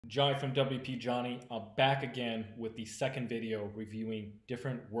Johnny from WP Johnny. I'm back again with the second video reviewing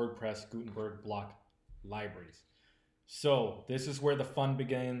different WordPress Gutenberg block libraries. So this is where the fun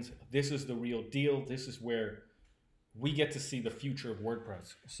begins. This is the real deal. This is where we get to see the future of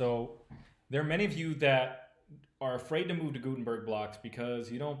WordPress. So there are many of you that are afraid to move to Gutenberg blocks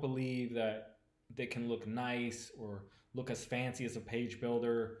because you don't believe that they can look nice or look as fancy as a page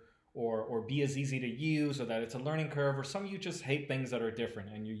builder or be as easy to use, or that it's a learning curve, or some of you just hate things that are different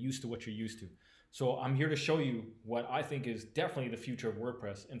and you're used to what you're used to. So I'm here to show you what I think is definitely the future of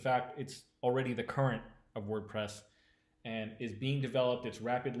WordPress. In fact, it's already the current of WordPress and is being developed. It's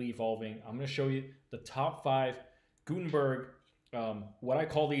rapidly evolving. I'm going to show you the top 5 Gutenberg, what I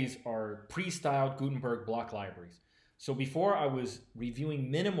call these are pre-styled Gutenberg block libraries. So before I was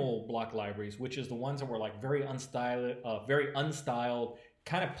reviewing minimal block libraries, which is the ones that were like very unstyled,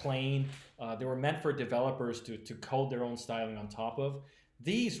 kind of plain. They were meant for developers to code their own styling on top of.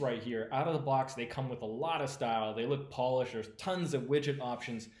 These right here, out of the box, they come with a lot of style. They look polished. There's tons of widget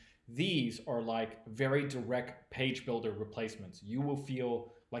options. These are like very direct page builder replacements. You will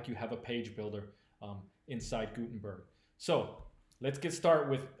feel like you have a page builder inside Gutenberg. So let's get started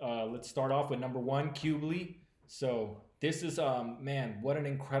with, let's start off with number 1, Cubely. So this is, man, what an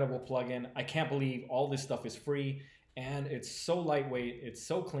incredible plugin. I can't believe all this stuff is free. And it's so lightweight, it's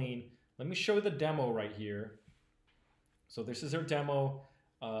so clean. Let me show you the demo right here. So this is their demo.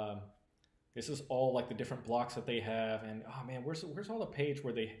 This is all like the different blocks that they have. And oh man, where's all the page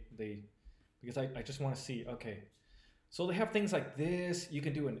where they because I just want to see, okay. So they have things like this. You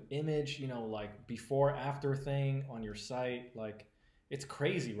can do an image, you know, like before after thing on your site. Like it's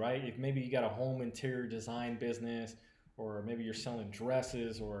crazy, right? If maybe you got a home interior design business, or maybe you're selling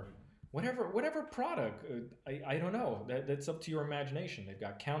dresses or whatever product, I don't know. That's up to your imagination. They've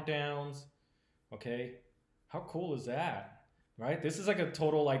got countdowns. Okay, how cool is that, right? This is like a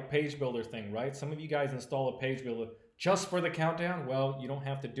total like page builder thing, right? Some of you guys install a page builder just for the countdown. Well, you don't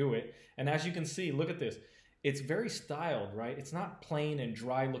have to do it. And as you can see, look at this. It's very styled, right? It's not plain and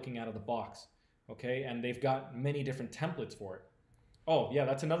dry looking out of the box. Okay, and they've got many different templates for it. Oh yeah,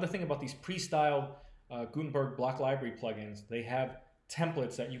 that's another thing about these pre-styled Gutenberg block library plugins. They have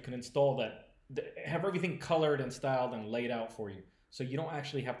templates that you can install that have everything colored and styled and laid out for you. So you don't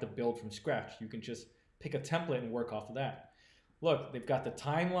actually have to build from scratch. You can just pick a template and work off of that. Look, they've got the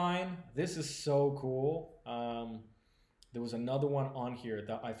timeline. This is so cool. There was another one on here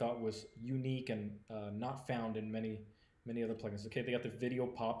that I thought was unique and not found in many other plugins. Okay, they got the video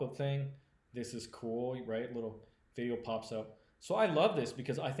pop-up thing. This is cool, right? Little video pops up. So I love this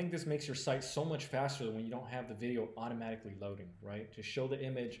because I think this makes your site so much faster when you don't have the video automatically loading, right? Just show the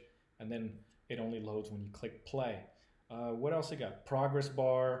image and then it only loads when you click play. What else I got? Progress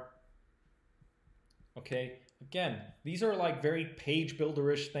bar. Okay, again, these are like very page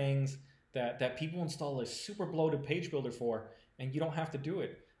builder-ish things that people install a super bloated page builder for, and you don't have to do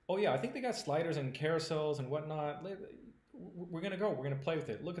it. Oh yeah, I think they got sliders and carousels and whatnot. We're gonna play with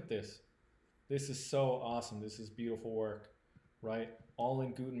it. Look at this. This is so awesome. This is beautiful work. Right? All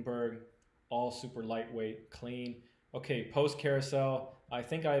in Gutenberg, all super lightweight, clean. Okay, post carousel. I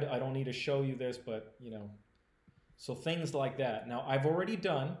think I don't need to show you this, but you know, so things like that. Now I've already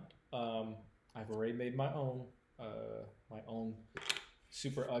done, I've already made my own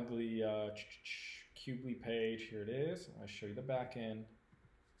super ugly Cubely page. Here it is. I'll show you the back end.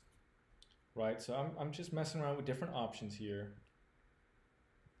 Right, so I'm just messing around with different options here.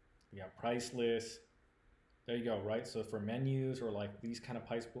 We got price list. There you go, right? So for menus or like these kind of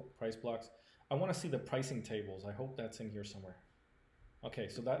price blocks, I want to see the pricing tables. I hope that's in here somewhere. Okay,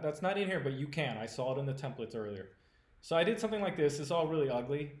 so that's not in here, but you can. I saw it in the templates earlier. So I did something like this. It's all really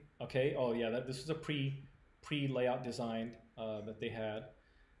ugly. Okay, oh yeah, this was a pre-layout design that they had.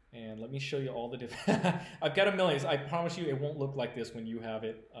 And let me show you all the different... I've got a million. I promise you it won't look like this when you have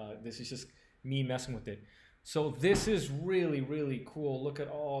it. This is just me messing with it. So this is really, really cool. Look at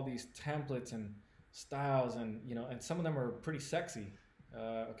all these templates and styles, and you know, and some of them are pretty sexy.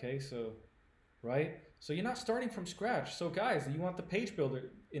 Okay, so right, so you're not starting from scratch. So guys, you want the page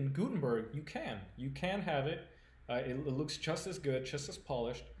builder in Gutenberg, you can have it. It looks just as good, just as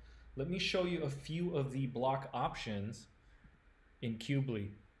polished. Let me show you a few of the block options in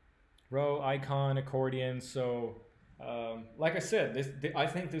Cubely. Row, icon, accordion. So like I said, I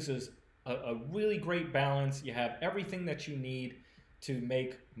think this is a really great balance. You have everything that you need to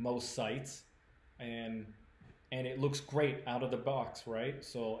make most sites. And it looks great out of the box, right?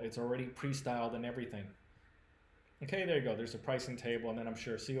 So it's already pre-styled and everything. Okay, there you go. There's a pricing table, and then I'm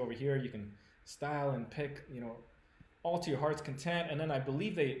sure, see over here, you can style and pick, you know, all to your heart's content. And then I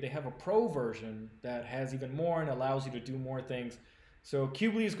believe they have a pro version that has even more and allows you to do more things. So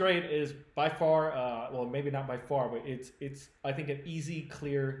Cubely is great. It is by far, well, maybe not by far, but it's I think an easy,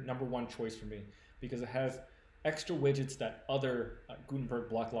 clear #1 choice for me because it has extra widgets that other Gutenberg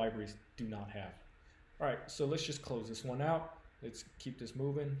block libraries do not have. All right, so let's just close this one out. Let's keep this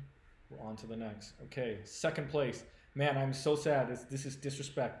moving. We're on to the next. Okay, second place. Man, I'm so sad. This is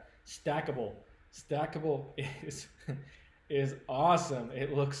disrespect. Stackable. Stackable is is awesome.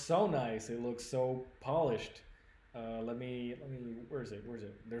 It looks so nice. It looks so polished. Let me, where is it?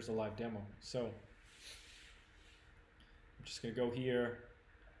 There's a live demo. So I'm just gonna go here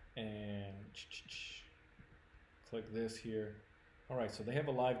and click this here. All right, so they have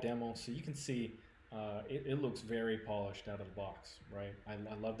a live demo, so you can see it looks very polished out of the box, right?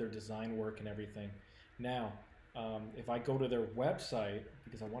 I love their design work and everything. Now, if I go to their website,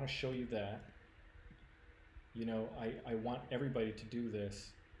 because I want to show you that, you know, I want everybody to do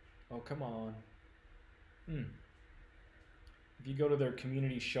this. Oh, come on. If you go to their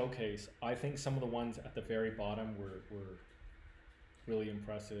community showcase, I think some of the ones at the very bottom were really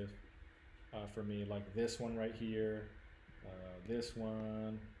impressive for me, like this one right here, this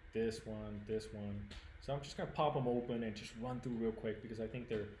one, this one, this one. So I'm just gonna pop them open and just run through real quick because I think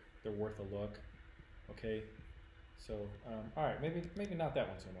they're worth a look. Okay, so all right, maybe not that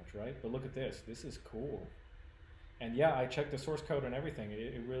one so much, right? But look at this. This is cool. And yeah, I checked the source code and everything.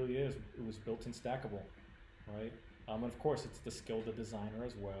 It really is. It was built in Stackable, right? And of course, it's the skill of the designer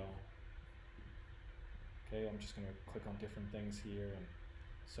as well. Okay, I'm just gonna click on different things here, and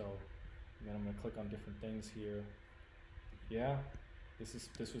so and then I'm gonna click on different things here. Yeah,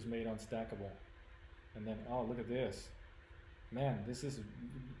 this was made on Stackable, and then oh, look at this, man, this is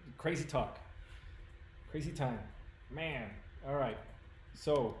crazy talk, crazy time, man. All right,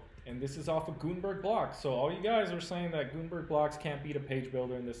 so and this is off of Gutenberg Blocks. So all you guys are saying that Gutenberg Blocks can't beat a page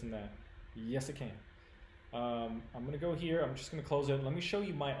builder and this and that. Yes, it can. I'm gonna go here. I'm just gonna close it. Let me show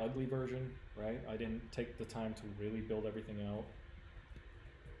you my ugly version, right? I didn't take the time to really build everything out.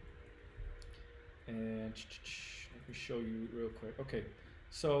 And let me show you real quick. Okay,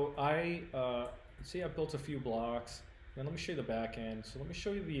 so I see I built a few blocks. Then let me show you the back end. So let me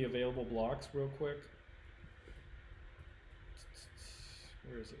show you the available blocks real quick.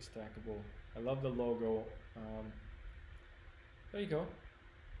 Where is it? Stackable. I love the logo. There you go.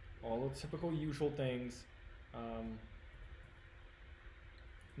 All the typical usual things.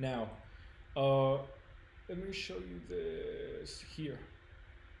 Now, let me show you this here.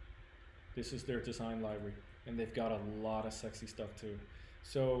 This is their design library, and they've got a lot of sexy stuff too.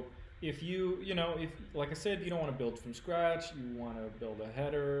 So if you know, if like I said, you don't want to build from scratch, you want to build a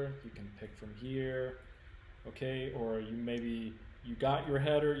header, you can pick from here, okay? Or you got your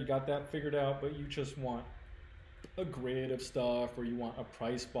header, you got that figured out, but you just want a grid of stuff, or you want a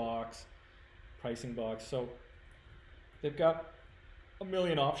pricing box. So they've got a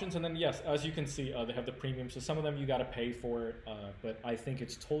million options, and then yes, as you can see, they have the premium. So some of them you got to pay for it, but I think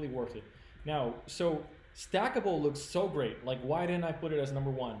it's totally worth it. Now, so Stackable looks so great. Like, why didn't I put it as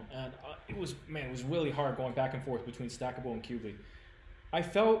 #1? And it was really hard going back and forth between Stackable and Cubely. I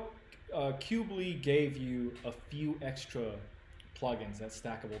felt Cubely gave you a few extra plugins that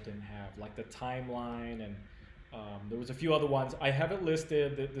Stackable didn't have, like the timeline, and there was a few other ones. I have it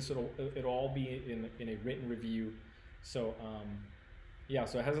listed. It'll all be in a written review. So yeah,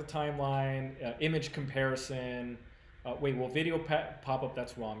 so it has a timeline, image comparison. Wait, well, video pop-up,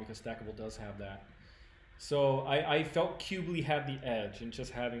 that's wrong because Stackable does have that. So I felt Cubely had the edge in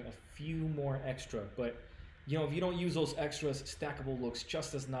just having a few more extra. But you know, if you don't use those extras, Stackable looks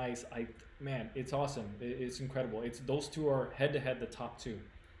just as nice. Man, it's awesome. It's incredible. Those two are head-to-head the top two.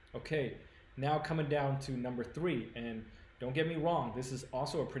 Okay, now coming down to #3, and don't get me wrong, this is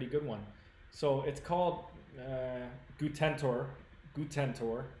also a pretty good one. So it's called Gutenberg.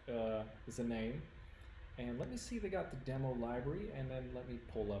 Gutenberg is the name. And let me see, they got the demo library, and then let me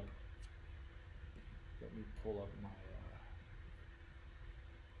pull up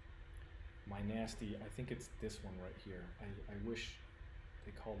my nasty. I think it's this one right here. I wish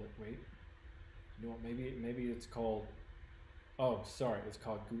they called it. Wait, you know what? Maybe it's called. Oh, sorry, it's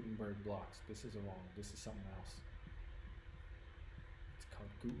called Gutenberg Blocks. This is wrong. This is something else. It's called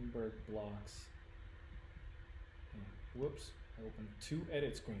Gutenberg Blocks. And, whoops, I opened 2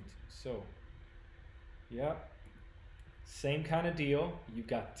 edit screens. So, yeah, same kind of deal. You've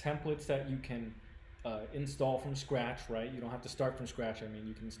got templates that you can install from scratch, right? You don't have to start from scratch. I mean,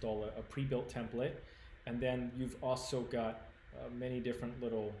 you can install a pre-built template. And then you've also got many different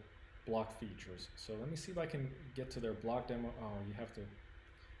little block features. So let me see if I can get to their block demo. Oh, you have to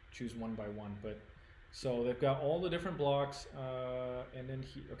choose one by one. But so they've got all the different blocks, and then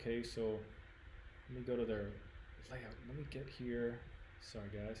okay. So let me go to their layout. Let me get here. Sorry,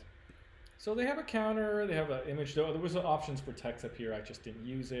 guys. So they have a counter, they have an image. There was options for text up here. I just didn't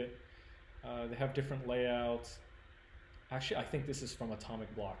use it. They have different layouts. Actually, I think this is from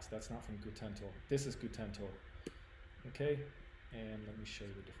Atomic Blocks. That's not from Gutenberg. This is Gutenberg. Okay, and let me show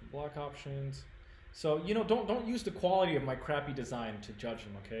you the different block options. So, you know, don't use the quality of my crappy design to judge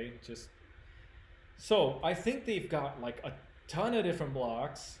them, okay? Just so I think they've got like a ton of different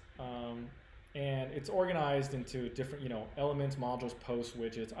blocks, and it's organized into different, you know, elements, modules, posts,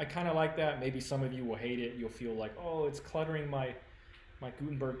 widgets. I kind of like that. Maybe some of you will hate it. You'll feel like, oh, it's cluttering my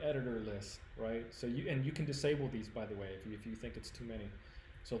Gutenberg editor list, right? So you can disable these, by the way, if you think it's too many.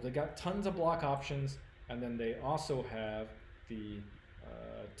 So they got tons of block options, and then they also have the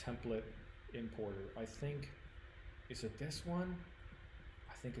template importer. I think, is it this one?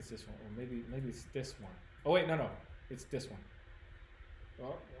 I think it's this one, or maybe it's this one. Oh wait, no, it's this one.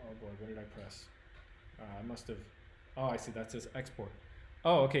 Oh boy, what did I press? I must have. Oh, I see. That says export.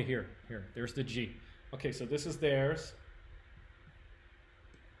 Oh, okay. Here. There's the G. Okay, so this is theirs.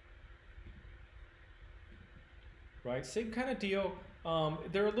 Right, same kind of deal.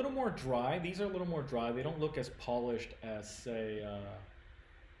 They're a little more dry. These are a little more dry. They don't look as polished as, say,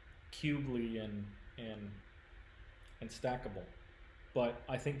 Cubely and Stackable. But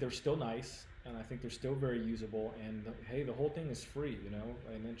I think they're still nice, and I think they're still very usable. And hey, the whole thing is free, you know,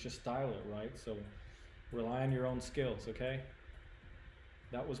 and then just style it, right? So rely on your own skills, okay?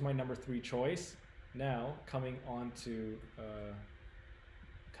 That was my number 3 choice. Now coming on to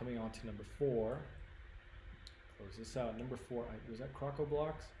number 4. Close this out. Number 4, was that Croco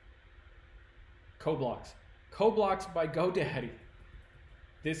Blocks? Co-Blocks. Co-Blocks by GoDaddy.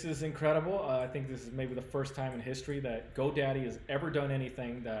 This is incredible. I think this is maybe the first time in history that GoDaddy has ever done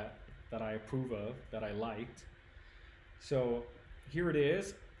anything that I approve of, that I liked. So here it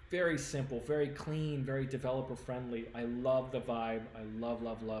is. Very simple, very clean, very developer friendly. I love the vibe. I love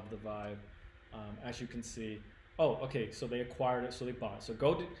the vibe. As you can see. Oh, okay, so they acquired it, so they bought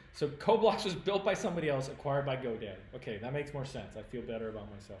it. So Co-Blocks was built by somebody else, acquired by GoDaddy. Okay, that makes more sense. I feel better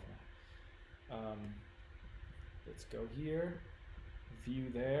about myself now. Let's go here, view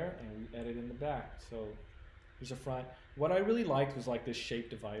there, and we edit in the back. So here's a front. What I really liked was like this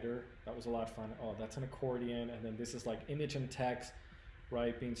shape divider. That was a lot of fun. Oh, that's an accordion, and then this is like image and text,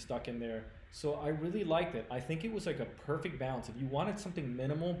 right, being stuck in there. So I really liked it. I think it was like a perfect balance. If you wanted something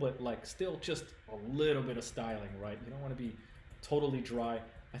minimal, but like still just a little bit of styling, right? You don't want to be totally dry.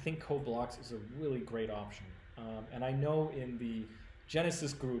 I think Co-Blocks is a really great option. And I know in the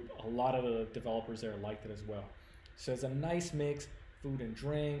Genesis group, a lot of the developers there liked it as well. So it's a nice mix, food and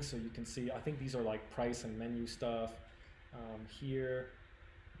drink. So you can see, I think these are like price and menu stuff. Here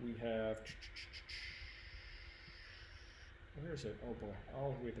we have, where is it? Oh boy,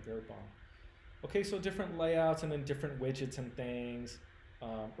 all the way at the very bottom. Okay, so different layouts and then different widgets and things.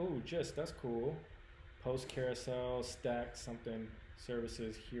 Oh, that's cool. Post carousel, stack something,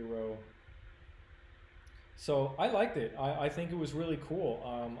 services, hero. So I liked it. I think it was really cool.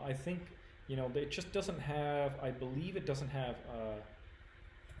 I think, you know, it just doesn't have, I believe it doesn't have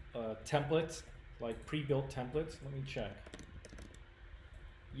templates, like pre-built templates. Let me check.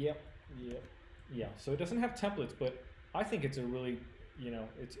 Yep. Yeah, so it doesn't have templates, but I think it's a really, you know,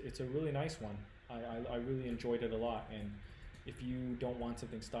 it's a really nice one. I really enjoyed it a lot, and if you don't want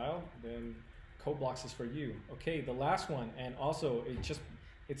something styled, then Co-Blocks is for you. Okay, the last one, and also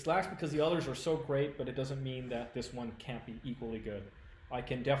it's last because the others are so great, but it doesn't mean that this one can't be equally good. I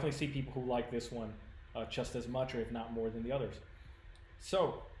can definitely see people who like this one just as much, or if not more than the others.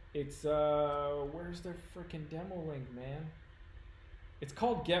 So it's where's the freaking demo link, man? It's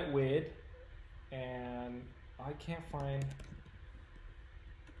called Getwid, and I can't find.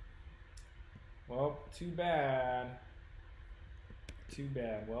 Well, too bad. Too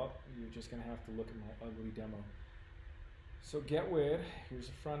bad. Well, you're just gonna have to look at my ugly demo. So Getwid, here's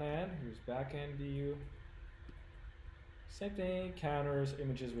the front end, here's back end view. Same thing, counters,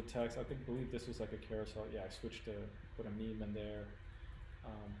 images with text. I believe this was like a carousel. Yeah, I switched to put a meme in there.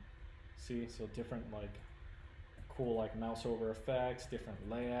 See, so different like cool like mouse over effects, different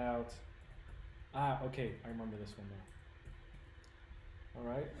layouts. Okay, I remember this one now. All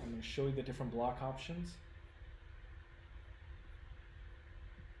right, I'm going to show you the different block options.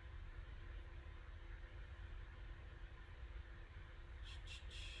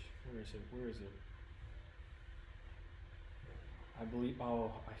 Where is it? I believe,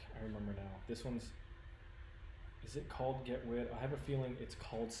 oh, I remember now. This one's, is it called Getwid? I have a feeling it's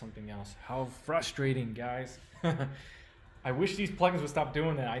called something else. How frustrating, guys. I wish these plugins would stop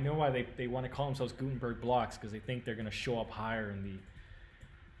doing that. I know why they want to call themselves Gutenberg Blocks, because they think they're going to show up higher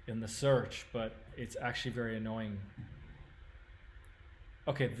in the search, but it's actually very annoying.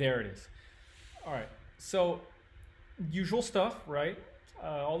 Okay, there it is. All right, so usual stuff, right?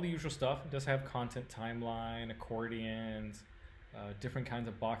 All the usual stuff. It does have content timeline, accordions, different kinds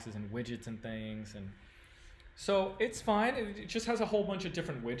of boxes and widgets and things, and so it's fine. It just has a whole bunch of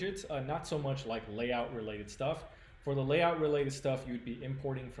different widgets, not so much like layout related stuff. For the layout related stuff, you'd be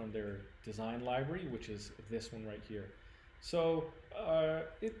importing from their design library, which is this one right here. So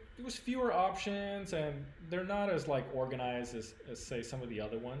it was fewer options, and they're not as like organized as say some of the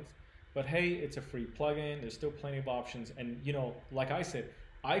other ones. But hey, it's a free plugin. There's still plenty of options, and you know, like I said,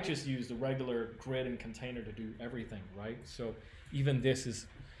 I just use the regular grid and container to do everything, right? So even this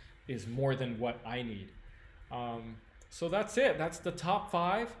is more than what I need. So that's it. That's the top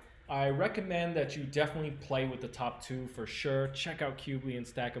 5. I recommend that you definitely play with the top 2 for sure. Check out Cubely and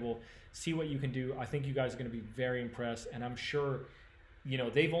Stackable. See what you can do. I think you guys are going to be very impressed, and I'm sure, you know,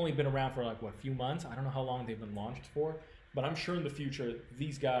 they've only been around for like what, a few months. I don't know how long they've been launched for, but I'm sure in the future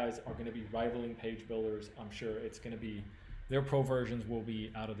these guys are going to be rivaling page builders. I'm sure it's going to be, their pro versions will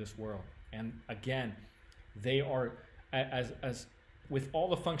be out of this world. And again, they are, as with all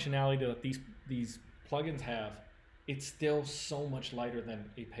the functionality that these plugins have, it's still so much lighter than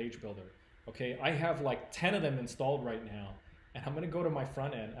a page builder. Okay, I have like 10 of them installed right now, and I'm going to go to my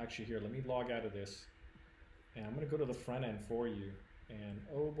front end. Actually, here, let me log out of this, and I'm going to go to the front end for you. And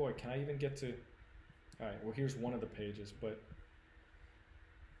oh boy, can I even get to, all right, well, here's one of the pages, but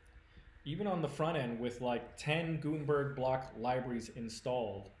even on the front end with like 10 Gutenberg block libraries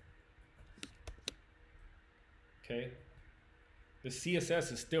installed, okay, the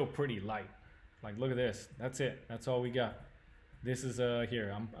CSS is still pretty light. Like, look at this. That's it. That's all we got. This is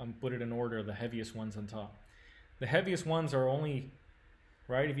here. I'm put it in order. The heaviest ones on top. The heaviest ones are only,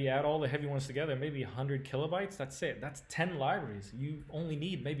 right? If you add all the heavy ones together, maybe 100 kilobytes. That's it. That's 10 libraries. You only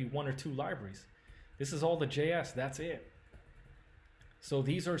need maybe 1 or 2 libraries. This is all the JS. That's it. So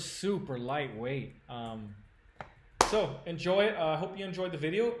these are super lightweight. So enjoy it. I hope you enjoyed the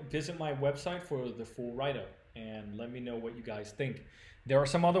video. Visit my website for the full write-up and let me know what you guys think. There are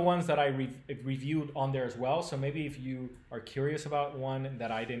some other ones that I reviewed on there as well. So maybe if you are curious about one that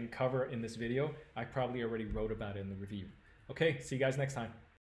I didn't cover in this video, I probably already wrote about it in the review. Okay, see you guys next time.